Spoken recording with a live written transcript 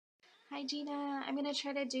Hi Gina, I'm going to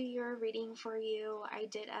try to do your reading for you. I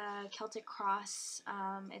did a Celtic Cross.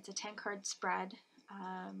 It's a 10 card spread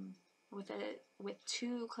with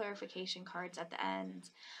two clarification cards at the end.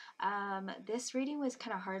 This reading was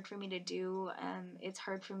kind of hard for me to do. It's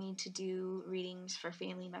hard for me to do readings for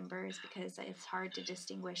family members because it's hard to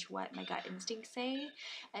distinguish what my gut instincts say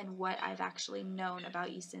and what I've actually known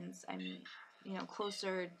about you since I'm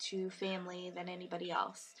closer to family than anybody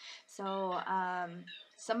else. So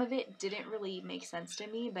some of it didn't really make sense to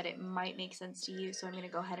me, but it might make sense to you, so I'm going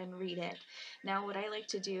to go ahead and read it. Now, what I like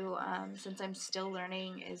to do, since I'm still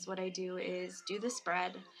learning, is what I do is do the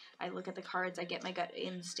spread. I look at the cards, I get my gut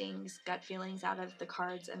instincts, gut feelings out of the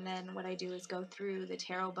cards, and then what I do is go through the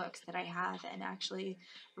tarot books that I have and actually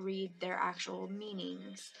read their actual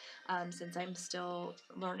meanings, since I'm still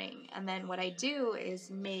learning. And then what I do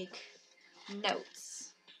is make notes.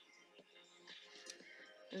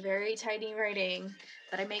 Very tiny writing,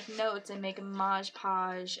 but I make notes and make a modge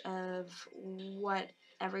podge of what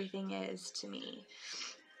everything is to me.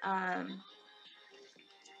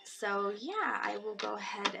 So yeah, I will go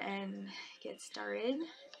ahead and get started.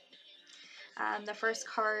 The first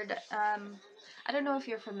card, I don't know if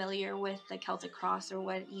you're familiar with the Celtic Cross or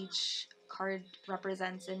what each card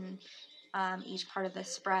represents in each part of the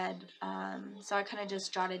spread. So I kind of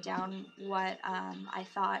just jotted down what I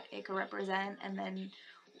thought it could represent, and then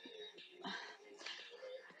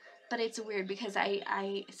but it's weird because I'm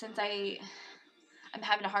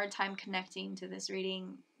having a hard time connecting to this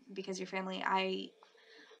reading because your family, I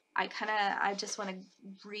just want to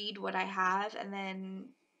read what I have and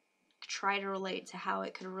then try to relate to how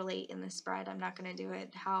it could relate in the spread. I'm not going to do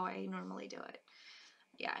it how I normally do it.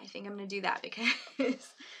 Yeah, I think I'm going to do that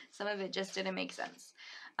because some of it just didn't make sense.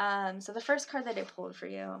 So the first card that I pulled for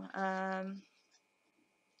you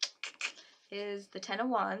is the Ten of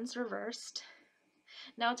Wands reversed.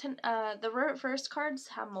 Now, the reverse cards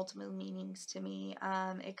have multiple meanings to me.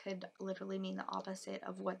 It could literally mean the opposite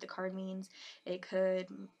of what the card means. It could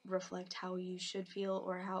reflect how you should feel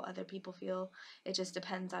or how other people feel. It just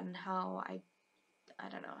depends on how I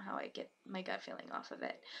don't know, how I get my gut feeling off of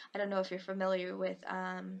it. I don't know if you're familiar with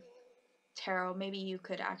tarot. Maybe you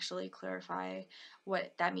could actually clarify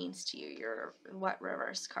what that means to you, what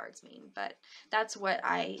reverse cards mean. But that's what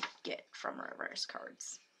I get from reverse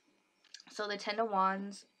cards. So the Ten of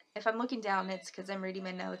Wands, if I'm looking down, it's because I'm reading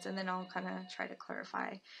my notes, and then I'll kind of try to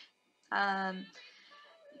clarify.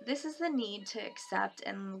 This is the need to accept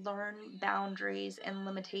and learn boundaries and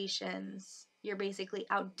limitations. You're basically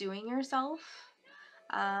outdoing yourself,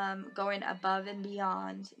 going above and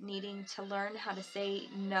beyond, needing to learn how to say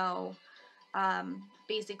no.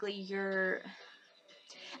 Basically,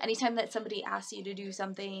 anytime that somebody asks you to do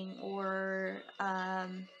something, or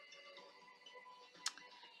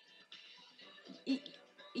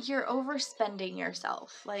you're overspending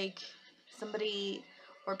yourself. Like, somebody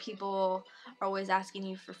or people are always asking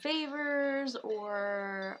you for favors,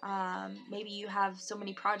 or maybe you have so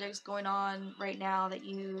many projects going on right now that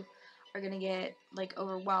you are gonna get like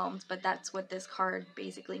overwhelmed. But that's what this card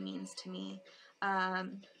basically means to me. But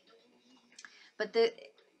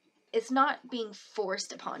it's not being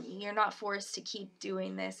forced upon you. You're not forced to keep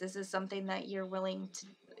doing this. This is something that you're willing to.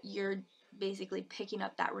 You're basically picking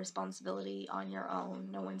up that responsibility on your own.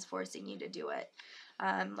 No one's forcing you to do it.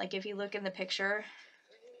 Like, if you look in the picture,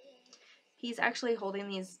 he's actually holding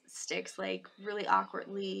these sticks like really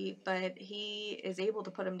awkwardly, but he is able to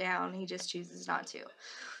put them down. He just chooses not to.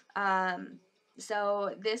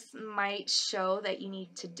 So this might show that you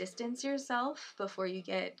need to distance yourself before you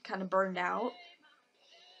get kind of burned out,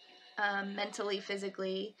 mentally,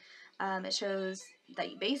 physically. It shows that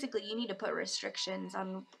you need to put restrictions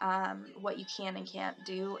on what you can and can't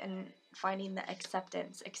do, and finding the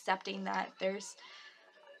accepting that there's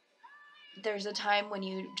a time when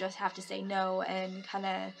you just have to say no, and kind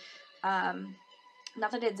of,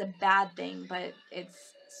 not that it's a bad thing, but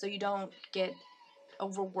it's so you don't get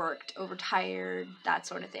overworked, overtired, that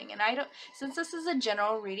sort of thing. And since this is a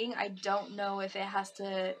general reading, I don't know if it has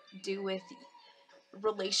to do with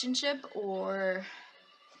relationship or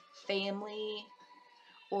family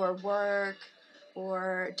or work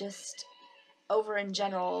or just over in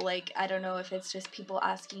general. Like, I don't know if it's just people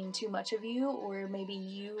asking too much of you, or maybe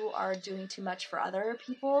you are doing too much for other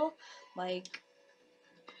people. Like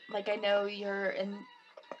I know you're in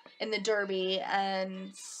the derby,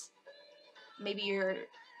 and maybe you're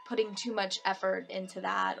putting too much effort into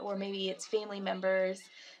that, or maybe it's family members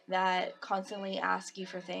that constantly ask you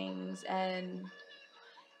for things, and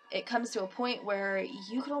it comes to a point where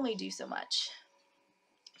you can only do so much.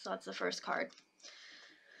 So that's the first card.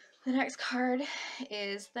 The next card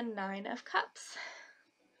is the Nine of Cups.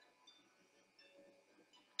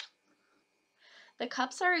 The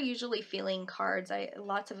cups are usually feeling cards.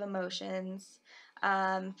 Lots of emotions,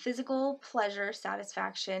 physical pleasure,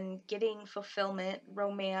 satisfaction, getting fulfillment,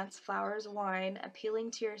 romance, flowers, wine,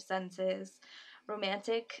 appealing to your senses,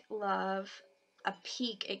 romantic love, a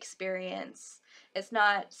peak experience. It's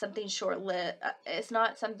not something short-lived. It's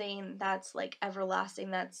not something that's like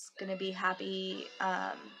everlasting. That's gonna be happy,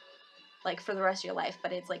 like for the rest of your life.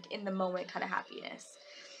 But it's like in the moment kind of happiness,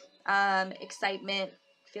 excitement,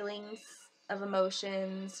 feelings of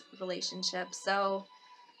emotions, relationships. So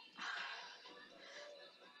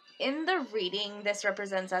in the reading, this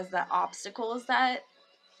represents as the obstacles that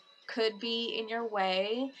could be in your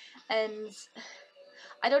way. And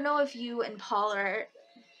I don't know if you and Paul are,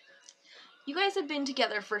 you guys have been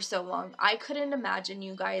together for so long. I couldn't imagine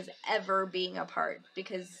you guys ever being apart,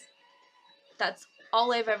 because that's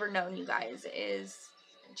all I've ever known you guys is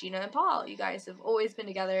Gina and Paul. You guys have always been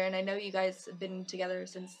together, and I know you guys have been together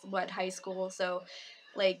since, high school. So,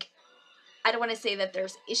 like, I don't want to say that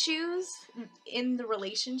there's issues in the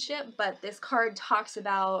relationship, but this card talks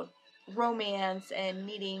about romance and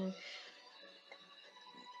needing,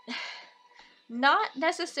 not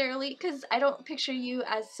necessarily, because I don't picture you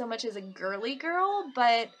as so much as a girly girl,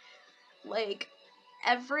 but, like,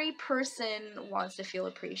 every person wants to feel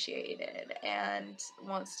appreciated and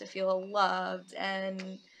wants to feel loved,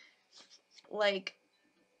 and, like,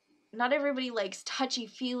 not everybody likes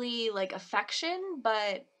touchy-feely, like, affection,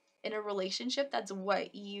 but in a relationship, that's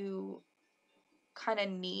what you kind of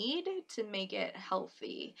need to make it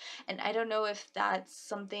healthy. And I don't know if that's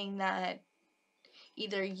something that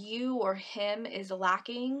either you or him is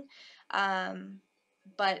lacking,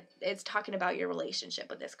 but it's talking about your relationship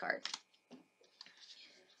with this card.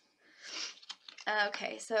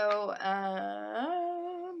 Okay, so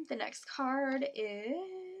the next card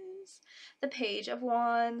is the Page of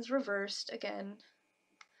Wands reversed again.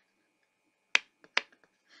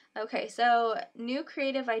 Okay, so new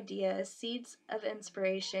creative ideas, seeds of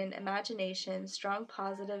inspiration, imagination, strong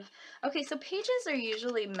positive. Okay, so pages are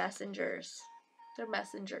usually messengers. They're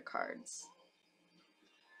messenger cards.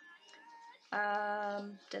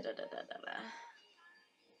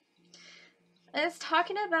 It's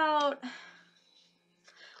talking about,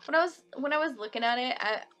 when I was looking at it,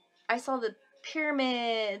 I saw the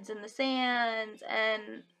pyramids and the sands,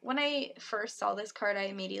 and when I first saw this card, I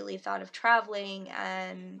immediately thought of traveling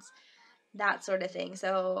and that sort of thing.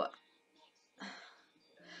 So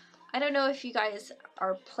I don't know if you guys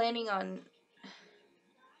are planning on,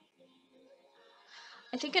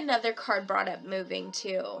 I think another card brought up moving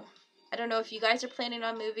too. I don't know if you guys are planning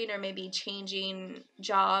on moving or maybe changing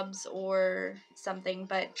jobs or something,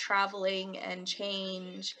 but traveling and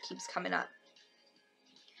change keeps coming up.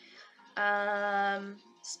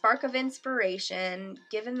 Spark of inspiration.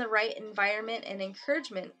 Given the right environment and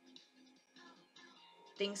encouragement,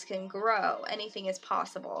 things can grow. Anything is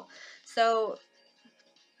possible. So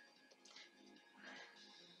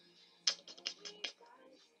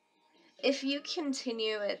if you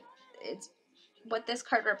continue it's what this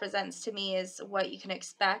card represents to me is what you can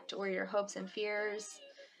expect, or your hopes and fears,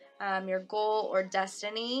 your goal or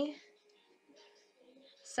destiny.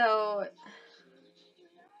 So,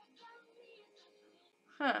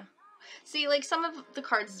 see, like, some of the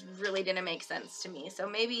cards really didn't make sense to me, so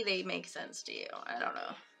maybe they make sense to you. I don't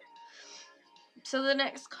know. So the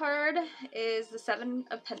next card is the Seven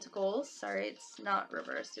of Pentacles. Sorry, it's not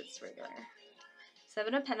reversed, it's regular.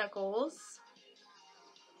 Seven of Pentacles.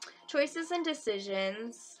 Choices and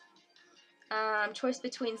decisions. Choice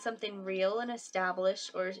between something real and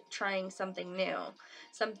established or trying something new.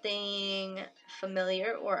 Something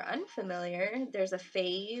familiar or unfamiliar. There's a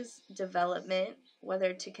phase, development,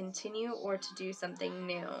 whether to continue or to do something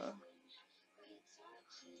new.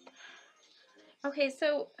 Okay,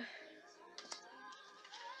 so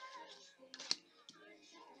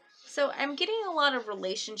I'm getting a lot of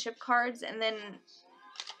relationship cards, and then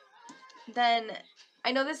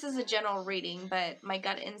I know this is a general reading, but my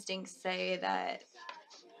gut instincts say that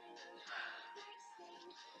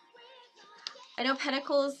I know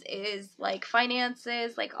Pentacles is like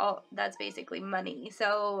finances, like all that's basically money.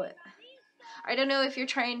 So I don't know if you're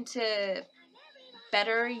trying to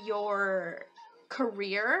better your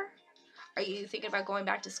career. Are you thinking about going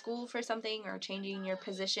back to school for something, or changing your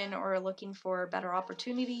position, or looking for better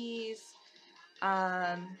opportunities?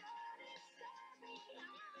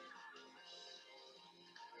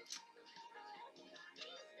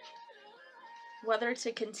 Whether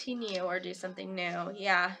to continue or do something new.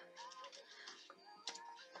 Yeah.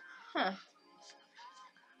 Huh.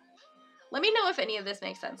 Let me know if any of this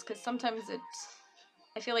makes sense, because sometimes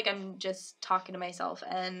I feel like I'm just talking to myself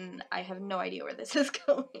and I have no idea where this is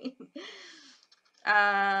going.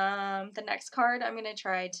 The next card I'm going to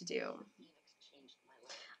try to do.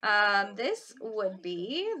 This would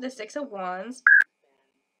be the Six of Wands.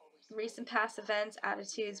 Recent past events,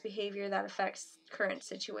 attitudes, behavior that affects current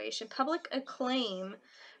situation. Public acclaim,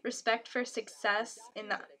 respect for success in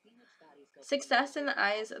the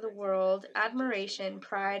eyes of the world, admiration,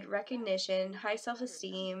 pride, recognition, high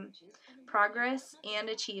self-esteem, progress and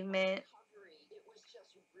achievement,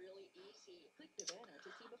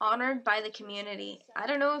 honored by the community. I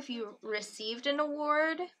don't know if you received an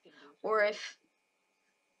award or if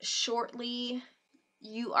shortly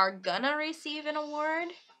you are gonna receive an award,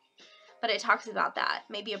 but it talks about that.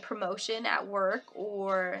 Maybe a promotion at work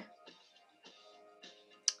or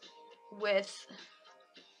with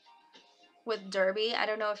Derby. I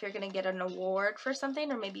don't know if you're gonna get an award for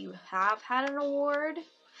something or maybe you have had an award.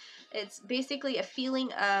 It's basically a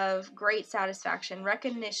feeling of great satisfaction,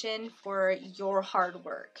 recognition for your hard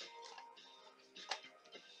work.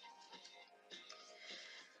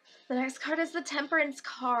 The next card is the Temperance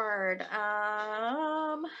card.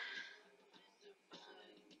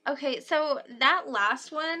 Okay, so that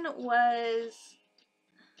last one was...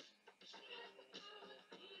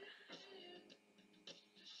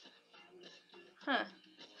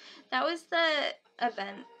 That was the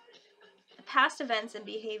event. Past events and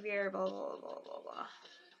behavior, blah, blah, blah, blah, blah.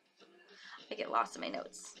 I get lost in my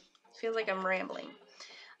notes. Feels like I'm rambling.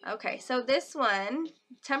 Okay, so this one,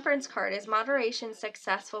 Temperance card, is moderation,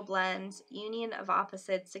 successful blends, union of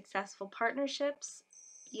opposites, successful partnerships,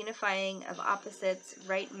 unifying of opposites,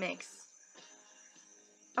 right mix.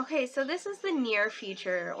 Okay, so this is the near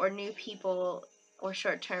future or new people or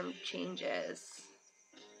short-term changes.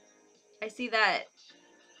 I see that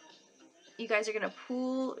you guys are going to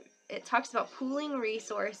pool. It talks about pooling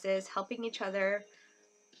resources, helping each other.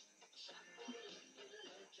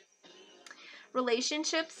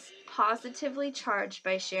 Relationships positively charged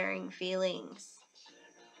by sharing feelings.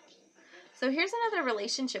 So here's another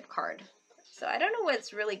relationship card. So I don't know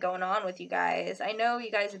what's really going on with you guys. I know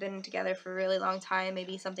you guys have been together for a really long time.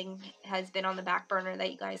 Maybe something has been on the back burner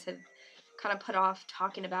that you guys have kind of put off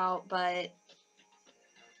talking about, but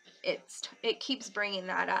it keeps bringing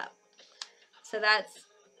that up. So that's...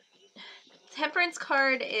 Temperance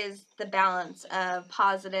card is the balance of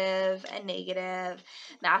positive and negative,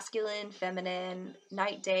 masculine, feminine,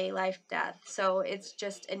 night, day, life, death. So it's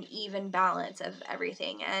just an even balance of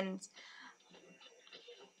everything. And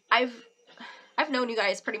I've known you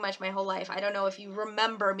guys pretty much my whole life. I don't know if you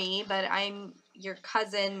remember me, but I'm your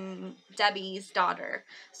cousin Debbie's daughter.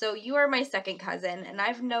 So you are my second cousin, and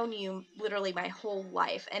I've known you literally my whole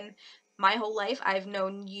life. And my whole life, I've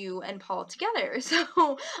known you and Paul together.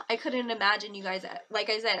 So I couldn't imagine you guys,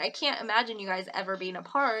 like I said, I can't imagine you guys ever being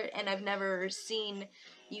apart, and I've never seen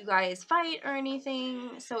you guys fight or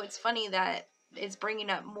anything. So it's funny that it's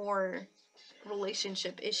bringing up more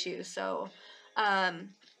relationship issues. So,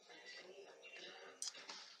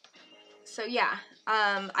 yeah,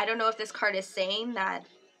 I don't know if this card is saying that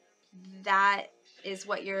is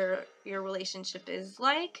what your relationship is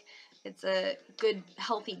like. It's a good,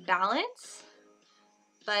 healthy balance.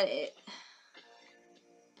 But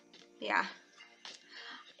yeah.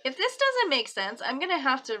 If this doesn't make sense, I'm going to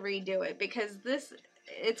have to redo it because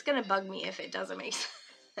it's going to bug me if it doesn't make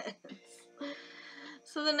sense.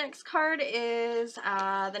 So the next card is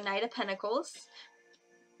the Knight of Pentacles.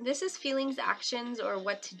 This is feelings, actions, or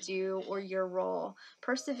what to do, or your role.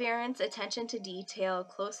 Perseverance, attention to detail,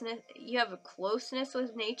 closeness. You have a closeness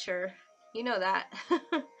with nature. You know that.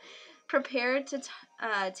 Prepared to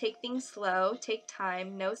take things slow, take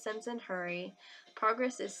time, no sense in hurry.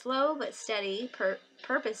 Progress is slow but steady,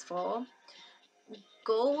 purposeful.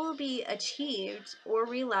 Goal will be achieved or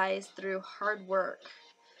realized through hard work.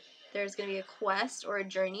 There's going to be a quest or a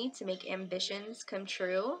journey to make ambitions come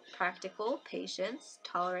true. Practical, patience,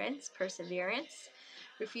 tolerance, perseverance.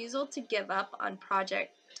 Refusal to give up on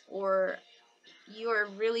project, or you are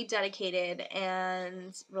really dedicated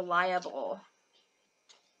and reliable.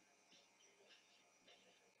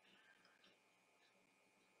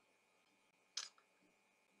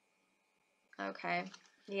 Okay,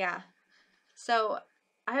 yeah. So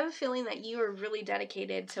I have a feeling that you are really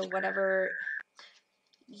dedicated to whatever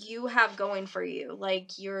you have going for you,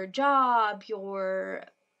 like your job, your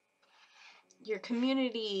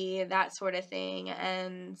community, that sort of thing,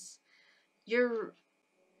 and your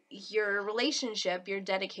relationship. You're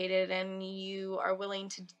dedicated and you are willing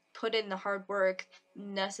to put in the hard work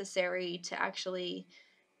necessary to actually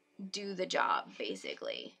do the job,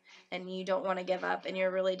 basically, and you don't want to give up, and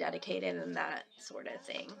you're really dedicated and that sort of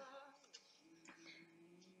thing.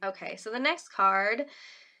 Okay, so the next card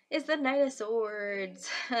is the Knight of Swords.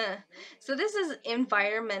 So this is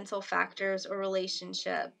environmental factors or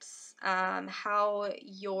relationships. How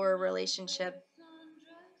your relationship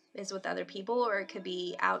is with other people, or it could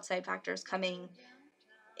be outside factors coming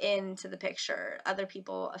into the picture, other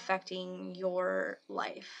people affecting your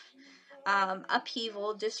life.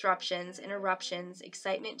 Upheaval, disruptions, interruptions,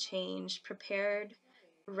 excitement, change, prepared,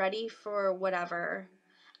 ready for whatever,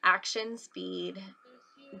 action, speed,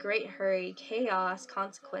 great hurry, chaos,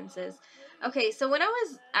 consequences. Okay, so when I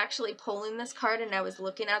was actually pulling this card and I was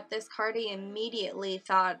looking at this card, I immediately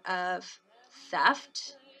thought of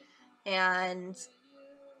theft and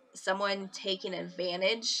someone taking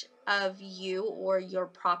advantage of you or your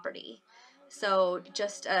property. So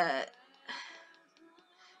just a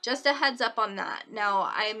heads up on that. Now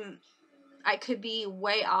I could be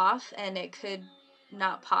way off and it could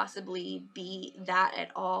not possibly be that at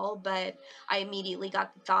all, but I immediately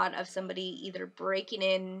got the thought of somebody either breaking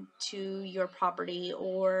into your property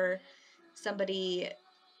or somebody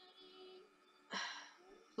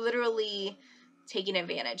literally taking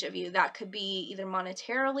advantage of you. That could be either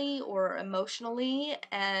monetarily or emotionally,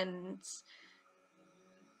 and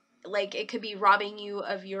like it could be robbing you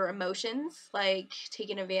of your emotions, like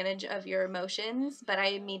taking advantage of your emotions. But I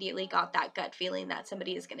immediately got that gut feeling that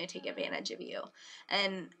somebody is going to take advantage of you.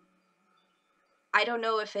 And I don't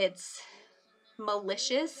know if it's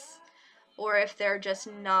malicious or if they're just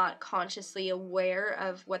not consciously aware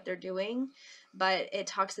of what they're doing, but it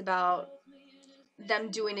talks about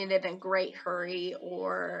them doing it in a great hurry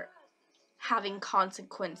or having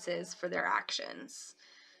consequences for their actions.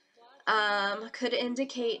 Could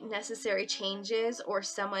indicate necessary changes or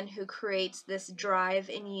someone who creates this drive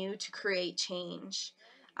in you to create change,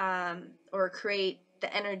 or create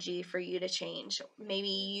the energy for you to change. Maybe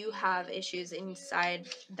you have issues inside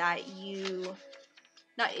that you,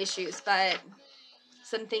 not issues, but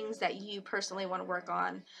some things that you personally want to work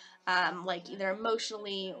on, like either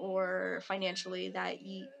emotionally or financially, that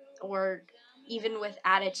you, or even with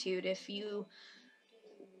attitude. If you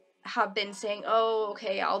have been saying, oh,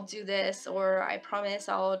 okay, I'll do this, or I promise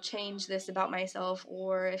I'll change this about myself,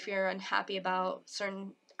 or if you're unhappy about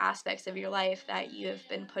certain aspects of your life that you have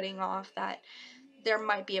been putting off, that there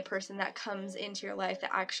might be a person that comes into your life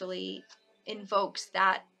that actually invokes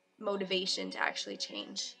that motivation to actually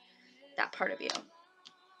change that part of you.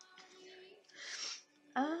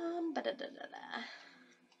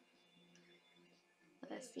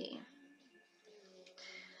 Let's see.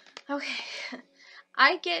 Okay.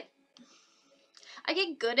 I get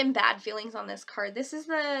good and bad feelings on this card. This is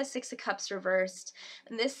the Six of Cups reversed.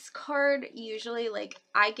 And this card usually, like,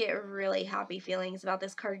 I get really happy feelings about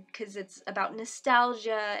this card because it's about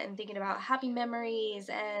nostalgia and thinking about happy memories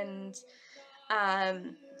and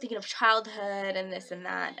thinking of childhood and this and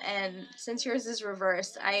that. And since yours is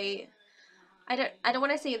reversed, I don't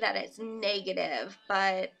want to say that it's negative,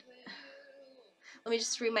 but let me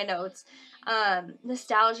just read my notes.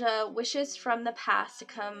 Nostalgia, wishes from the past to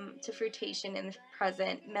come to fruition in the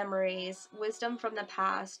present, memories, wisdom from the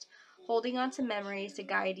past, holding on to memories to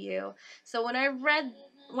guide you. So when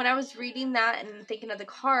I was reading that and thinking of the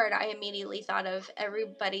card, I immediately thought of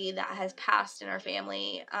everybody that has passed in our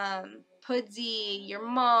family. Pudsey, your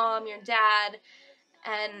mom, your dad,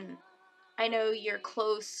 and I know you're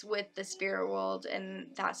close with the spirit world and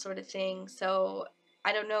that sort of thing. So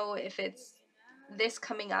I don't know if it's this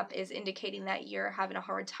coming up is indicating that you're having a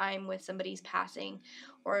hard time with somebody's passing,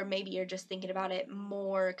 or maybe you're just thinking about it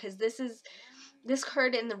more, because this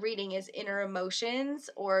card in the reading is inner emotions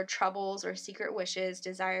or troubles or secret wishes,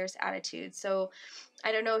 desires, attitudes. So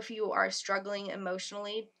I don't know if you are struggling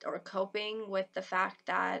emotionally or coping with the fact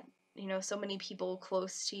that, you know, so many people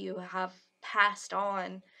close to you have passed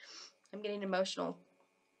on. I'm getting emotional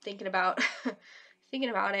thinking about thinking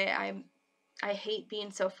about it. I hate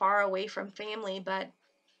being so far away from family, but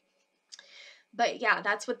yeah,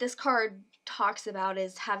 that's what this card talks about,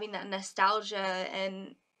 is having that nostalgia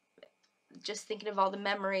and just thinking of all the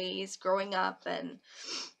memories growing up and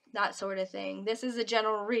that sort of thing. This is a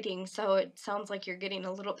general reading, so it sounds like you're getting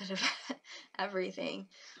a little bit of everything.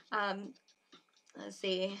 Let's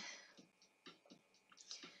see.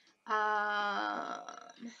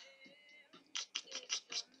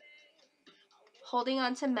 Holding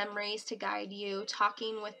on to memories to guide you,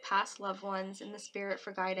 talking with past loved ones in the spirit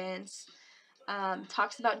for guidance.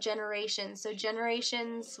 Talks about generations. So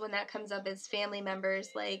generations, when that comes up, is family members,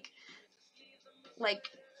 like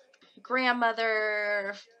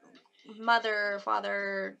grandmother, mother,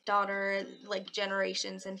 father, daughter, like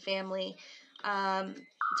generations and family.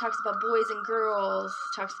 Talks about boys and girls.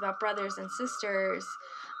 Talks about brothers and sisters.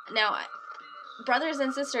 Now, brothers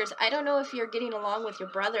and sisters, I don't know if you're getting along with your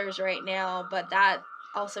brothers right now, but that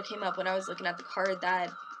also came up when I was looking at the card,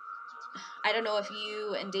 that I don't know if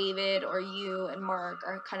you and David or you and Mark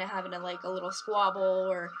are kind of having a little squabble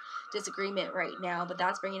or disagreement right now, but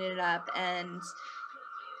that's bringing it up. And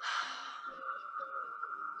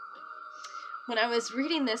when I was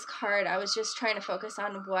reading this card, I was just trying to focus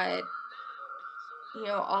on what,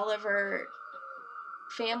 all of our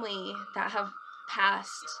family that have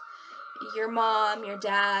passed, your mom, your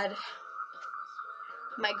dad,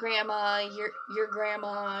 my grandma, your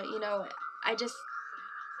grandma, I just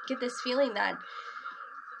get this feeling that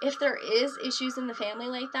if there is issues in the family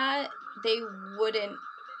like that, they wouldn't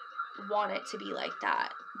want it to be like that.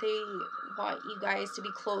 They want you guys to be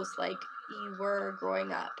close like you were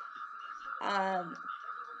growing up.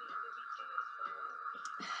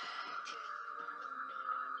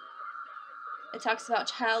 It talks about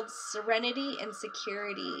child's serenity and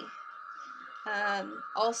security.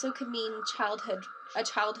 Also could mean a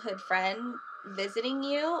childhood friend visiting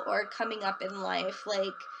you or coming up in life.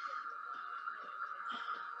 Like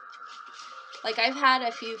I've had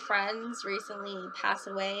a few friends recently pass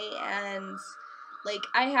away, and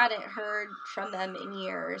I hadn't heard from them in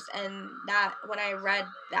years. And that when I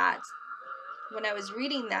was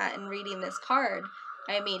reading that and reading this card,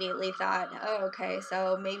 I immediately thought, oh, okay,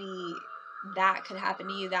 so maybe that could happen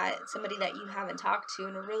to you, that somebody that you haven't talked to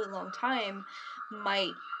in a really long time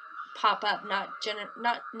might pop up, not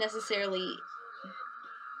necessarily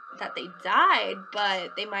that they died,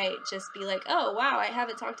 but they might just be like, oh, wow, I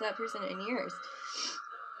haven't talked to that person in years.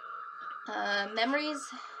 Memories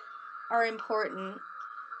are important.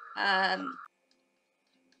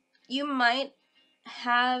 You might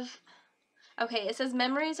have... Okay, it says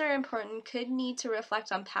memories are important, could need to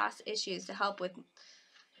reflect on past issues to help with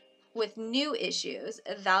new issues.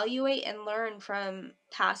 Evaluate and learn from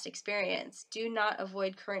past experience. Do not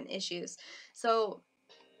avoid current issues. So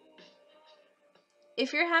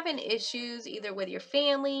if you're having issues either with your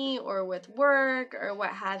family or with work or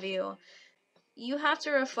what have you, you have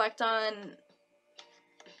to reflect on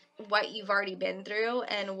what you've already been through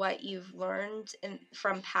and what you've learned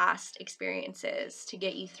from past experiences to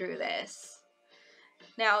get you through this.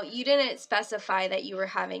 Now, you didn't specify that you were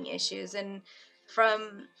having issues, and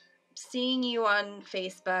from seeing you on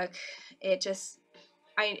Facebook,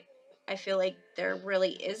 I feel like there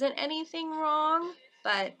really isn't anything wrong,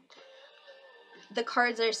 but the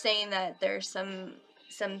cards are saying that there's some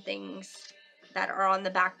things that are on the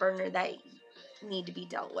back burner that need to be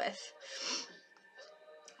dealt with.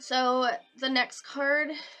 So the next card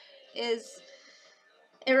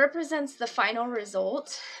it represents the final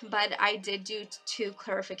result, but I did do 2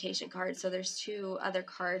 clarification cards, so there's 2 other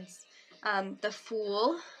cards. The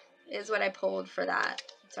Fool is what I pulled for that.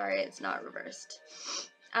 Sorry, it's not reversed.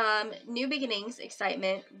 New beginnings,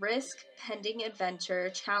 excitement, risk, pending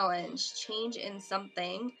adventure, challenge, change in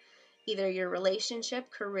something, either your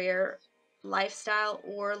relationship, career, lifestyle,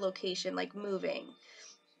 or location, like moving.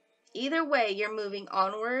 Either way, you're moving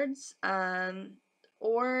onwards,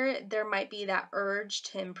 or there might be that urge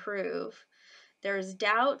to improve. There's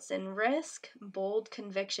doubts and risk, bold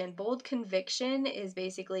conviction. Bold conviction is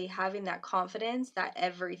basically having that confidence that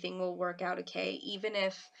everything will work out okay, even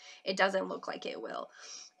if it doesn't look like it will.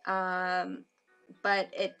 But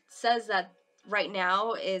it says that right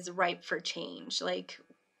now is ripe for change. Like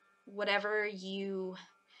whatever you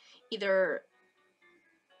either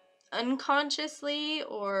unconsciously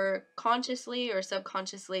or consciously or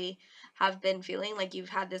subconsciously have been feeling, like you've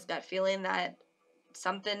had this gut feeling that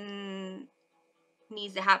something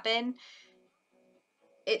needs to happen,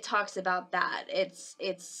 it talks about that.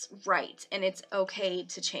 It's right and it's okay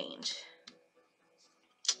to change.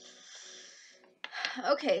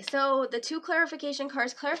 Okay, so the 2 clarification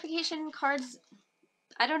cards,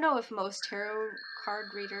 I don't know if most tarot card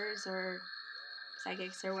readers or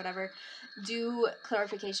psychics or whatever do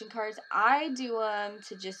clarification cards. I do them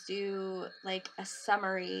to just do like a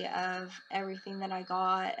summary of everything that I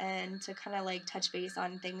got and to kind of like touch base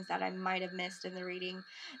on things that I might have missed in the reading.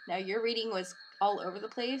 Now your reading was all over the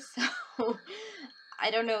place, so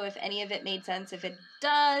I don't know if any of it made sense. If it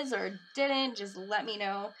does or didn't, just let me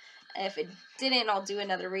know. If it didn't, I'll do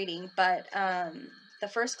another reading. But the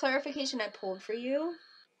first clarification I pulled for you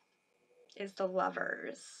is the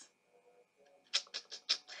Lovers.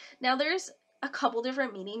 Now, there's a couple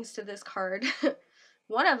different meanings to this card.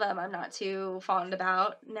 One of them I'm not too fond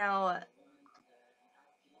about. Now,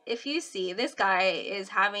 if you see, this guy is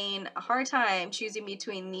having a hard time choosing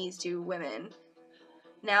between these 2 women.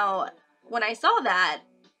 Now, when I saw that,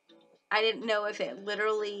 I didn't know if it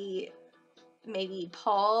literally maybe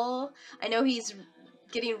Paul. I know he's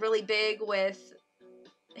getting really big with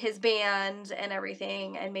his band and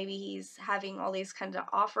everything, and maybe he's having all these kinds of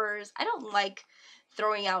offers. I don't like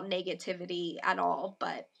throwing out negativity at all,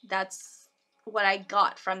 but that's what I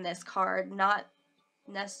got from this card. Not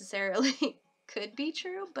necessarily could be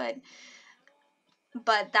true, but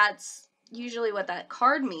that's usually what that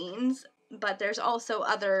card means. But there's also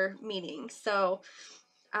other meanings. So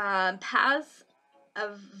paths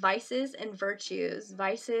of vices and virtues.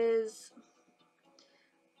 Vices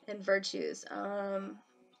and virtues.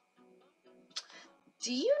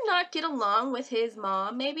 Do you not get along with his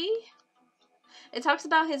mom, maybe? It talks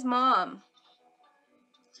about his mom.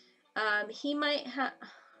 He might have...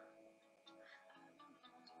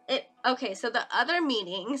 Okay, so the other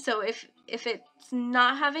meaning, so if it's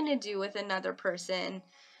not having to do with another person,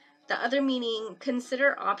 the other meaning,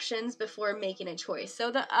 consider options before making a choice. So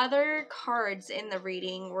the other cards in the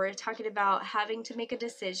reading were talking about having to make a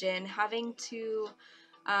decision, having to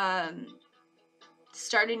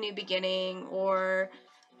start a new beginning, or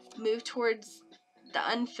move towards the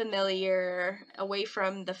unfamiliar, away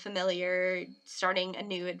from the familiar, starting a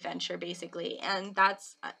new adventure, basically. And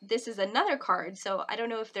that's this is another card, so I don't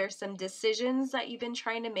know if there's some decisions that you've been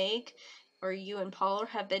trying to make, or you and Paul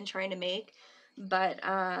have been trying to make, but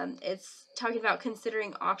it's talking about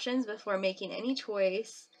considering options before making any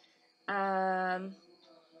choice. Blah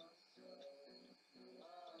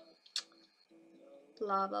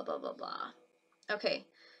blah blah blah blah. Okay,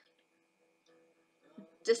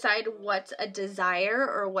 decide what's a desire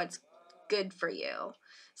or what's good for you.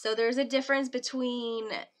 So there's a difference between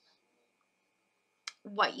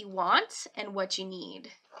what you want and what you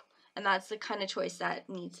need. And that's the kind of choice that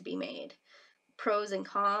needs to be made. Pros and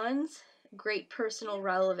cons, great personal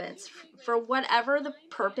relevance. For whatever the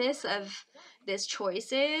purpose of this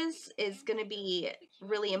choice is going to be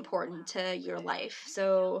really important to your life.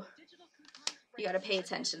 So you got to pay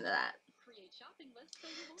attention to that.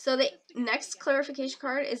 So the next clarification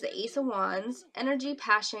card is the Ace of Wands. Energy,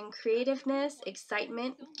 passion, creativeness,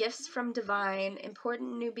 excitement, gifts from divine,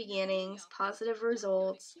 important new beginnings, positive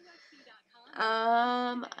results.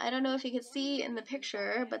 I don't know if you can see in the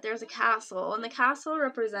picture, but there's a castle, and the castle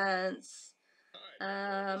represents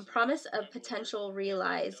promise of potential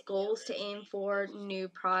realized, goals to aim for, new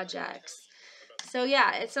projects. So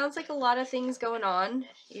yeah, it sounds like a lot of things going on,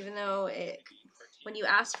 even though when you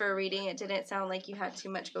asked for a reading, it didn't sound like you had too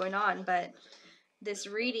much going on, but this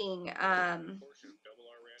reading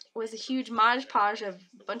was a huge modge of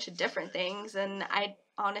a bunch of different things, and I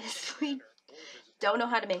honestly don't know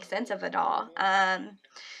how to make sense of it all.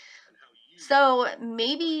 So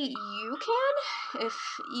maybe you can, if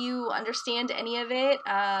you understand any of it,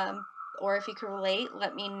 or if you can relate,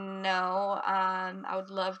 let me know. I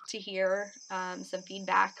would love to hear some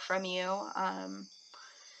feedback from you.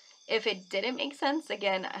 If it didn't make sense,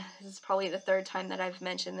 again, this is probably the third time that I've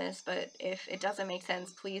mentioned this, but if it doesn't make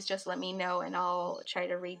sense, please just let me know and I'll try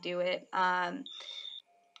to redo it.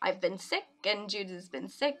 I've been sick and Jude has been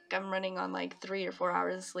sick. I'm running on like 3 or 4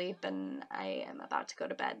 hours of sleep and I am about to go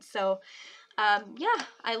to bed. So, yeah,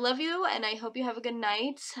 I love you and I hope you have a good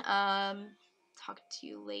night. Talk to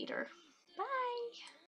you later.